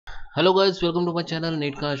Hello guys, welcome to my channel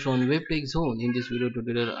NetCast on WebTech Zone. In this video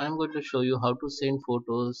tutorial, I am going to show you how to send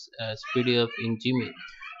photos as PDF in Gmail.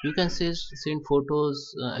 You can send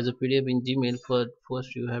photos as a PDF in Gmail.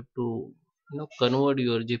 First you have to convert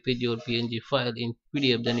your JPG or PNG file in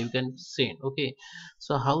PDF, then you can send. Okay,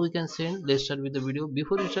 so how we can send? Let's start with the video.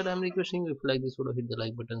 Before we start, I am requesting you, if you like this video, hit the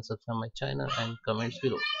like button, subscribe my channel and comments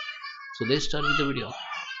below. So let's start with the video.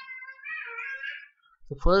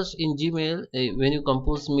 So first in Gmail, when you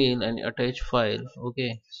compose mail and attach file,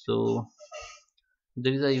 okay, so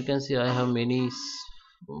there is a, you can see I have many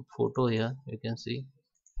photo here. You can see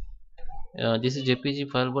this is JPG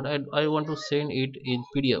file, but I want to send it in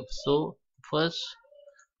PDF. So first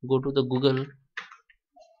go to the Google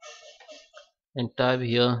and type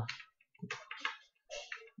here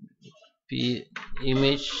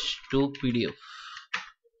image to PDF,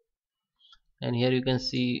 and here you can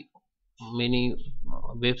see many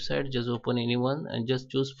websites. Just open anyone and just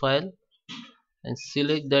choose file and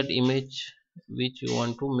select that image which you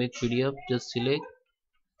want to make PDF. Just select.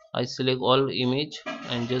 I select all image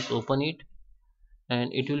and just open it,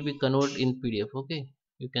 and it will be converted in PDF. Okay,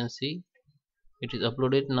 you can see it is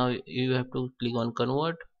uploaded. Now you have to click on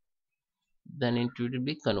convert, then it will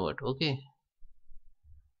be convert. Okay,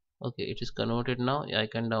 it is converted. Now I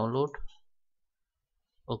can download.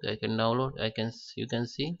 Okay, I can download. You can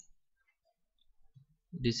see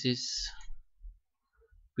this is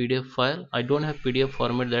PDF file. I don't have PDF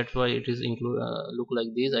format, that's why it is look like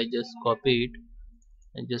this. I just copy it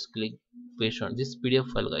and just click paste on this PDF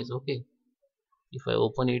file, guys. Okay, if I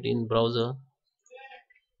open it in browser,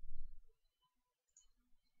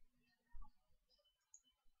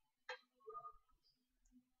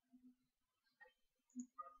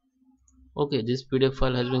 okay, this PDF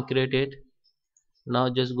file has been created. Now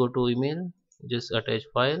just go to email, just attach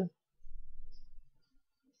file,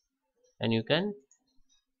 and you can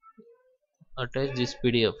attach this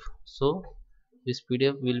PDF. So this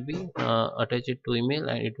PDF will be attached to email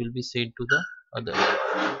and it will be sent to the other.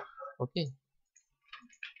 Okay,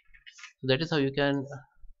 so that is how you can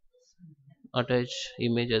attach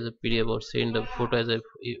image as a PDF or send a photo as a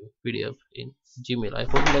PDF in Gmail. I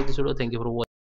hope you like this video. Thank you for watching.